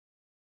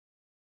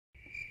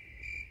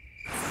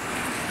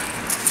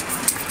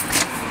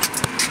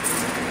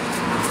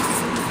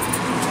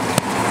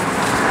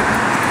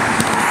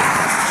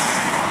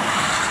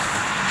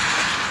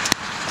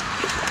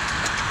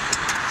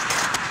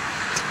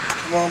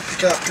on,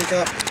 pick up, pick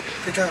up,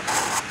 pick up.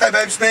 Hey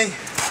babe, it's me.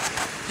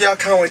 Yeah, I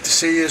can't wait to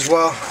see you as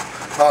well.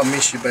 Oh, I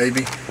miss you,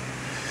 baby.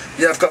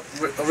 Yeah, I've got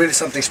really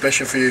something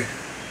special for you.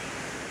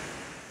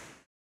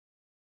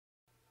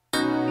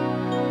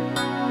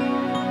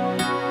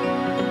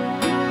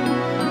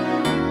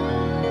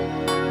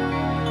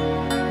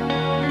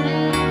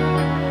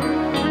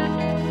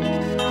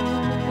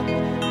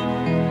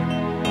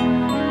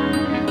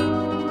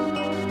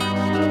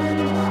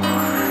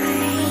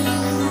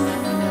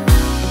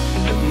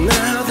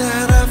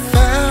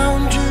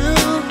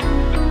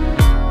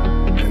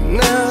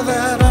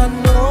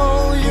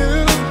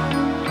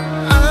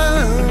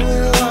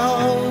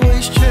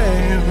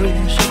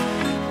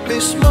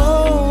 This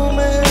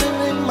moment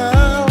in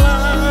my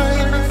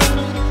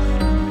life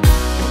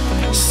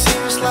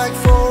seems like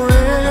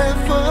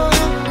forever.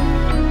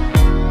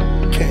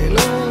 Can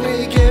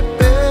only get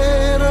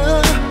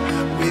better.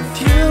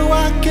 With you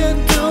I can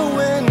do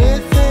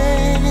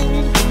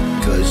anything,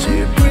 'cause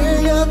you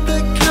bring out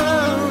the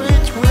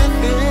courage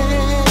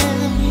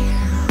within.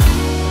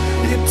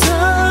 You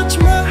touch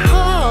my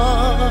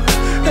heart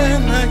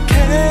and I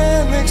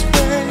can't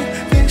explain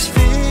this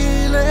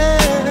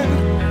feeling.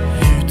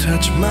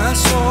 Touch my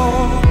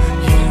soul,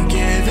 you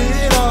give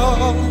it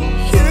all.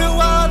 You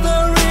are the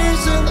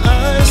reason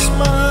I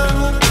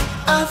smile.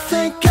 I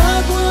thank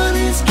God what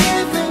He's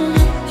given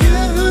me.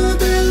 You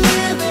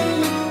believe in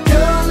me,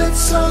 girl,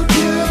 it's so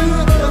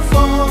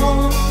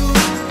beautiful.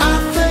 I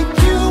thank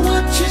you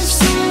what you've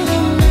seen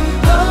in me.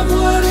 Love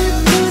what it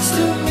means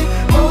to me,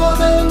 more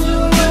than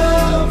you'll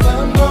ever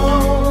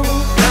know.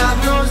 God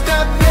knows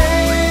that,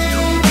 baby,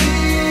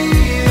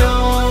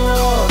 you're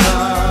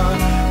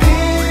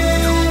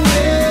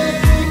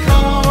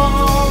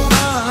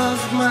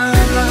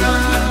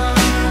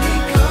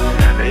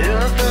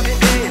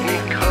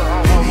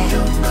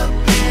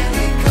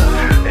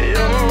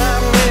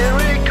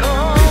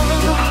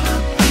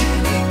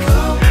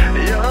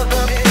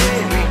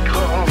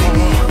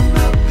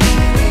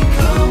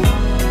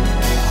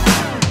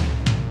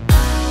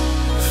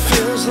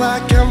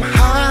like I'm high.